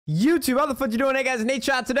YouTube, how the fuck you doing? Hey guys,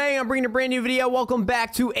 Nadeshot. Today I'm bringing a brand new video. Welcome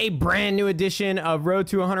back to a brand new edition of Road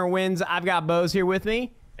to 100 Wins. I've got Bose here with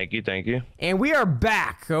me. Thank you, thank you. And we are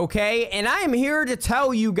back, okay? And I am here to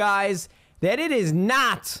tell you guys that it is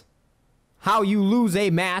not how you lose a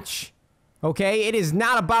match, okay? It is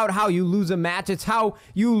not about how you lose a match. It's how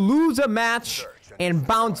you lose a match and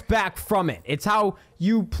bounce back from it. It's how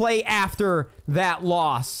you play after that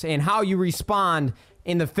loss and how you respond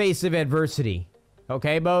in the face of adversity.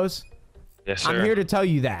 Okay, Bose? Yes, sir. I'm here to tell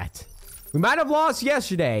you that. We might have lost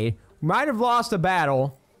yesterday. We might have lost a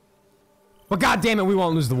battle. But god damn it, we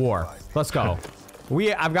won't lose the war. Let's go.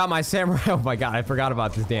 I've got my samurai. Oh my god, I forgot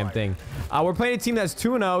about this damn thing. We're playing a team that's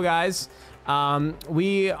 2-0, guys.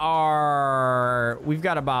 We've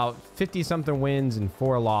got about 50-something wins and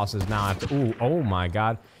 4 losses now. Ooh, oh my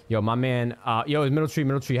god. Yo, my man. Yo, middle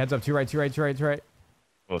tree. Heads up, to right.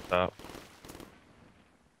 What's up?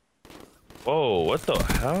 Whoa, what the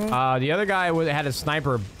hell? The other guy had a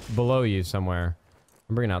sniper below you somewhere.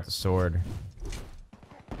 I'm bringing out the sword.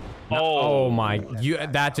 Oh my,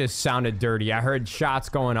 that just sounded dirty. I heard shots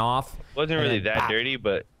going off. Wasn't really that dirty,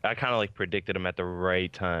 but I kind of like predicted him at the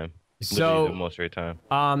right time. So, the most right time.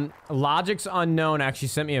 Logic's Unknown actually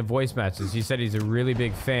sent me a voice message. He said he's a really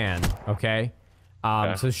big fan, okay?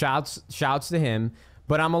 So shouts to him.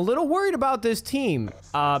 But I'm a little worried about this team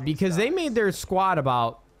because they made their squad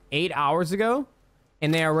about 8 hours ago,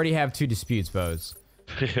 and they already have 2 disputes, Bose.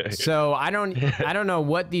 So I don't know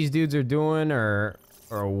what these dudes are doing or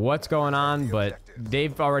what's going on, but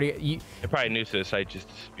they've already. They're probably new to the site, just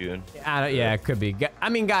disputing. Yeah, it could be. I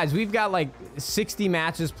mean, guys, we've got like 60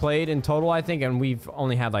 matches played in total, I think, and we've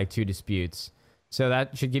only had like 2 disputes. So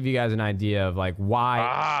that should give you guys an idea of like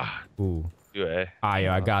why. Ooh. Yeah.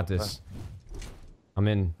 Yo, I got this. I'm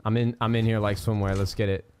in here like swimwear. Let's get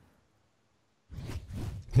it.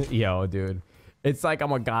 Yo, dude, it's like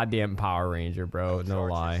I'm a goddamn Power Ranger, bro. No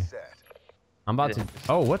lie. I'm about to.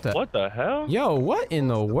 Oh, what the hell? Yo, what in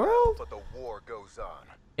the world?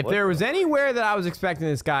 If there was anywhere that I was expecting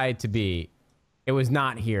this guy to be, it was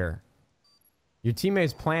not here. Your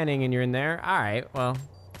teammate's planning and you're in there. All right, well,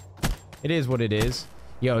 it is what it is.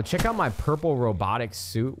 Yo, check out my purple robotic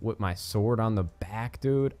suit with my sword on the back,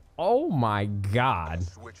 dude. Oh my god.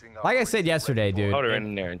 Like I said yesterday, dude. Put her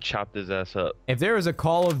in there and chopped his ass up. If there was a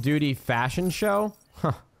Call of Duty fashion show,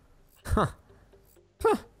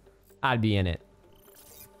 I'd be in it.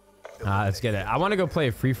 Let's get it. I want to go play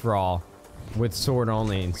a free-for-all with sword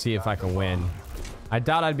only and see if I can win. I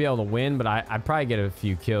doubt I'd be able to win, but I'd probably get a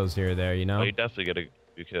few kills here or there, you know? Oh, you definitely get a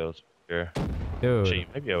few kills. Sure. Dude. Gee,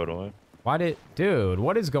 maybe I would have won. Dude,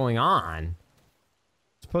 what is going on?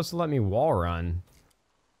 It's supposed to let me wall run.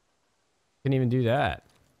 Couldn't even do that.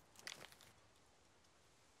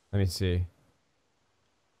 Let me see.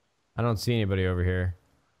 I don't see anybody over here.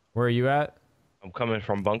 Where are you at? I'm coming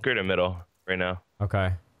from bunker to middle right now.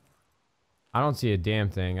 Okay. I don't see a damn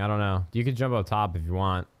thing. I don't know. You can jump up top if you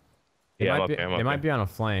want. They might be on a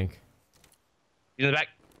flank. He's in the back.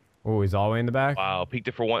 Oh, he's all the way in the back? Wow, peeked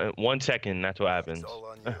it for one second. That's what happens.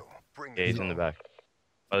 Yeah, he's in the back.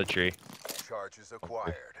 By the tree. Charges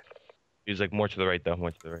acquired. He's like more to the right though. More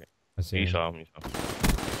to the right. I see. You saw him.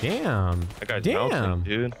 Damn. That guy's bouncing,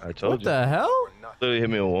 dude. I told you. What the hell? Literally hit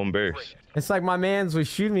me with one burst. It's like my man's was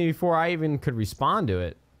shooting me before I even could respond to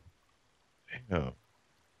it. Damn.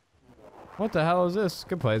 What the hell is this?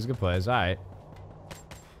 Good plays, good plays. All right.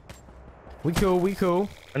 We cool.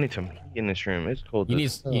 I need some heat in this room. It's cold. You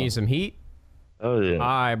need some heat? Oh yeah. All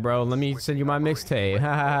right, bro. Let me send you my mixtape.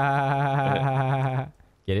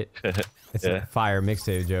 Get it? It's a fire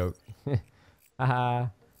mixtape joke.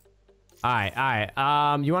 All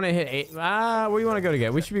right. You want to hit 8? Where do you want to go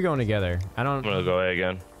together? We should be going together. I'm gonna go away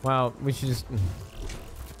again. Well, we should just.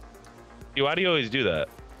 Why do you always do that?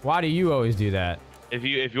 Why do you always do that? If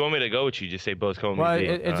you want me to go with you, just say both come with me. Well,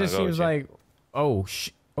 it just seems like. Oh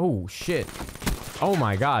shit. Oh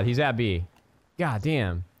my god, he's at B. God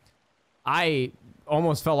damn. I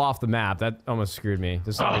almost fell off the map. That almost screwed me.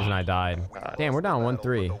 That's the reason I died. Damn, we're down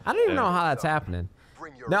 1-3. I don't even know how that's happening.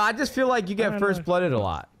 No, I just feel like you get first blooded a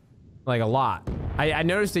lot. Like a lot. I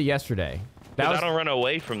noticed it yesterday. I don't run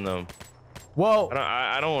away from them. Well,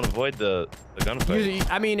 I don't want to avoid the gunfight.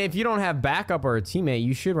 I mean, if you don't have backup or a teammate,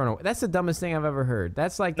 you should run away. That's the dumbest thing I've ever heard.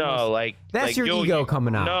 That's like that's your ego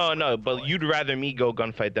coming out. No, but you'd rather me go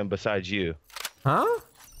gunfight than besides you. Huh?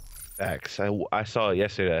 Facts. I saw it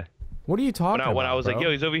yesterday. What are you talking about? When I was like, yo,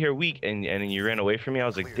 he's over here weak, and you ran away from me, I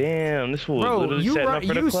was like, damn, this fool was literally setting up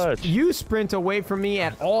for the clutch. You sprint away from me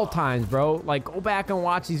at all times, bro. Like, go back and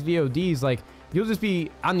watch these VODs. Like, you'll just be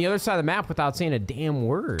on the other side of the map without saying a damn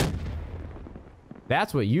word.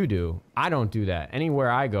 That's what you do. I don't do that. Anywhere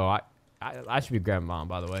I go, I should be grabbing bomb,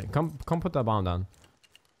 by the way. Come put that bomb down.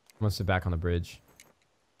 I'm gonna sit back on the bridge.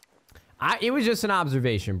 It was just an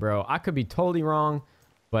observation, bro. I could be totally wrong,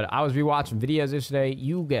 but I was rewatching videos yesterday.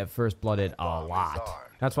 You get first blooded a lot.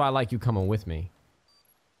 That's why I like you coming with me.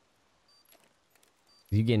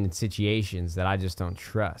 You get in situations that I just don't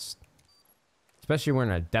trust. Especially when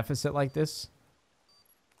we're in a deficit like this.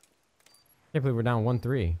 Can't believe we're down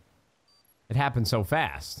 1-3. It happened so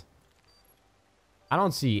fast. I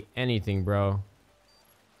don't see anything, bro.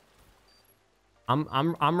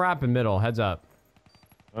 I'm wrapping middle. Heads up.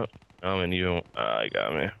 Oh, I mean, you. I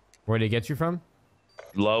got me. Where did it get you from?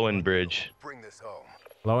 Low and bridge. Bring this home.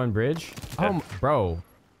 Low and bridge. Yeah. Oh, bro.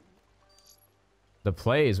 The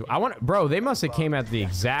plays. Bro. They must have came at the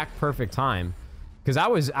exact perfect time, because I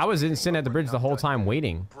was sitting at the bridge the whole time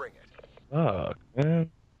waiting. Bring it. Fuck,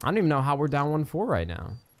 man. I don't even know how we're down 1-4 right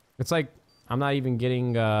now. It's like I'm not even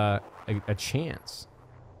getting a chance.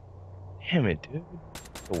 Damn it, dude.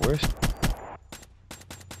 The worst.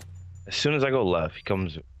 As soon as I go left, he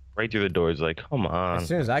comes right through the door. He's like, come on. As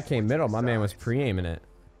soon as I came middle, my man was pre-aiming it.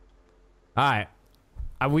 All right.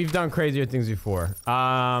 We've done crazier things before.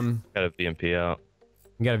 Got a VMP out.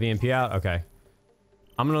 You got a VMP out? Okay.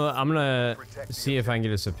 I'm gonna see if I can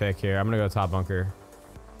get us a pick here. I'm gonna go top bunker.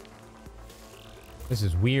 This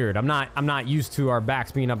is weird. I'm not used to our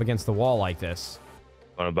backs being up against the wall like this.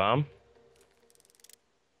 Want a bomb?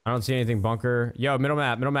 I don't see anything bunker. Yo, middle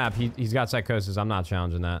map. He's got psychosis. I'm not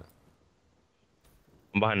challenging that.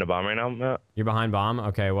 I'm behind the bomb right now, Matt. You're behind bomb?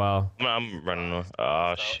 Okay, well. I'm running off.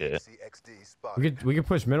 Oh, shit. We could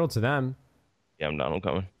push middle to them. Yeah, I'm down. I'm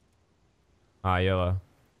coming. Yellow.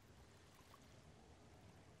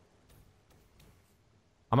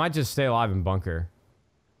 I might just stay alive in bunker.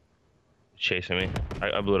 Chasing me.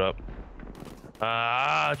 I blew it up.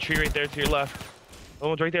 Tree right there to your left. Oh,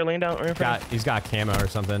 one's right there laying down. Right in front. He's got camo or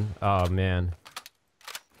something. Oh, man.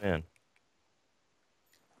 Man.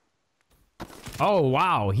 Oh,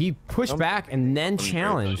 wow. He pushed back and then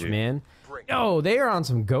challenged, man. Yo, they are on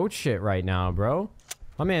some goat shit right now, bro.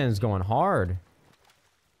 My man is going hard.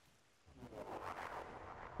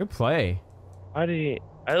 Good play. Why did he...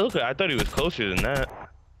 I thought he was closer than that.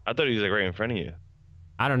 I thought he was like right in front of you.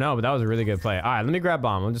 I don't know, but that was a really good play. All right, let me grab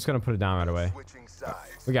bomb. I'm just going to put it down right away.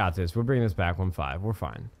 We got this. We're bringing this back 1-5. We're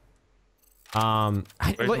fine.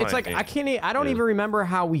 It's like I don't even remember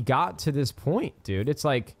how we got to this point, dude. It's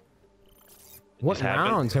like, what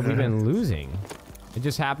rounds have we been losing? It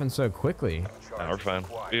just happened so quickly. Nah, we're fine.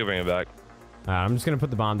 We can bring it back. I'm just gonna put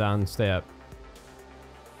the bomb down and stay up.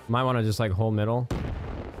 Might want to just like hold middle.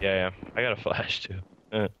 Yeah. I got a flash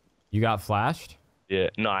too. You got flashed? Yeah.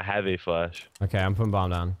 No, I have a flash. Okay, I'm putting bomb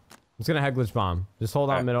down. I'm just gonna head glitch bomb. Just hold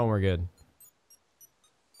on middle and we're good.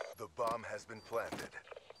 The bomb has been planted.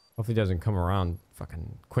 Hopefully he doesn't come around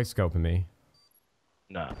fucking quick scoping me.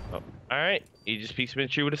 Nah. Oh. All right. He just peeks me in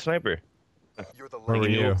the tree with a sniper. Where were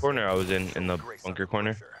you? Corner. I was in the bunker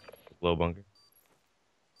corner. Low bunker.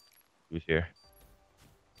 He was here.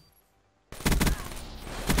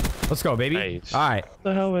 Let's go, baby. Nice. All right. What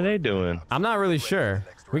the hell were they doing? I'm not really sure.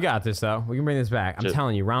 We got this though. We can bring this back. I'm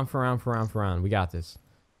telling you, round for round. We got this.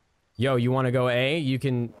 Yo, you want to go A? You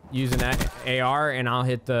can use an AR and I'll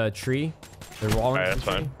hit the tree. The wall. All right, that's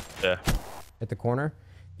fine. Yeah. At the corner.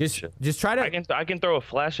 Just try to. I can throw a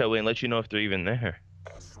flash that way and let you know if they're even there.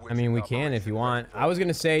 I mean, we can if you want. I was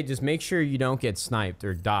gonna say, just make sure you don't get sniped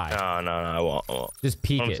or die. No, I won't. Just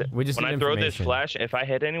peek it. We just when need I throw this information. flash, if I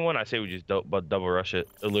hit anyone, I say we just double rush it.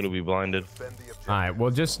 It'll literally be blinded. All right. Well,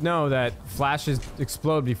 just know that flashes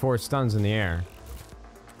explode before it stuns in the air.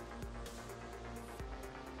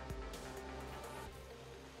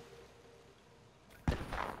 I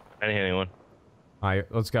didn't hit anyone. All right,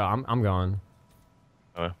 let's go. I'm going.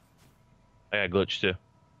 I got glitched too.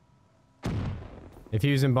 If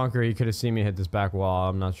he was in bunker, he could have seen me hit this back wall.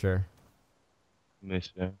 I'm not sure.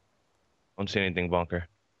 Missed it. I don't see anything bunker.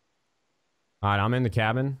 All right, I'm in the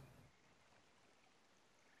cabin.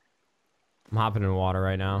 I'm hopping in water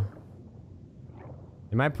right now.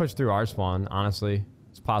 They might push through our spawn, honestly.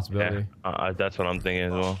 It's a possibility. Yeah, that's what I'm thinking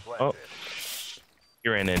as well. Oh. He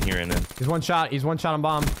ran in. He's one shot on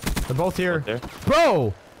bomb. They're both here.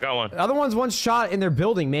 Bro! Got one. The other one's one shot in their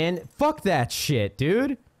building, man. Fuck that shit,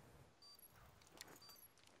 dude.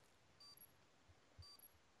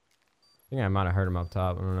 I think I might have heard him up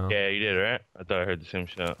top. I don't know. Yeah, you did, right? I thought I heard the same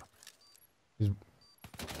shot.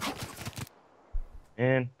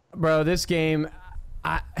 Man. Bro, this game,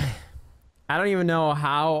 I don't even know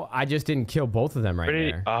how I just didn't kill both of them right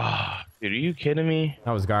there. Dude, are you kidding me?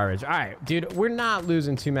 That was garbage. All right, dude, we're not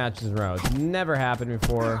losing 2 matches in a row. It's never happened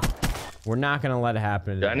before. We're not gonna let it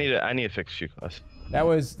happen today. I need to fix shoe class. That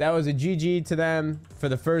was a GG to them for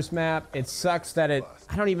the first map. It sucks that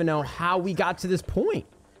I don't even know how we got to this point.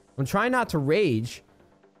 I'm trying not to rage,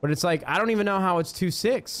 but it's like I don't even know how it's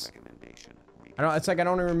 2-6. It's like I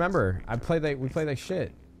don't even remember. We played like shit.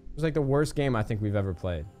 It was like the worst game I think we've ever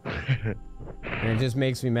played. And it just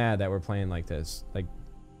makes me mad that we're playing like this. Like,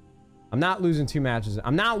 I'm not losing 2 matches.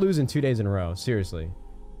 I'm not losing 2 days in a row. Seriously.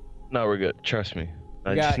 No, we're good. Trust me.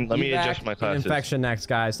 Let me adjust my classes. Infection next,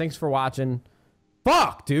 guys. Thanks for watching.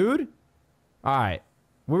 Fuck, dude. All right.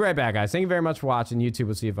 We'll be right back, guys. Thank you very much for watching. YouTube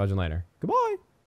will see you fudging later. Goodbye.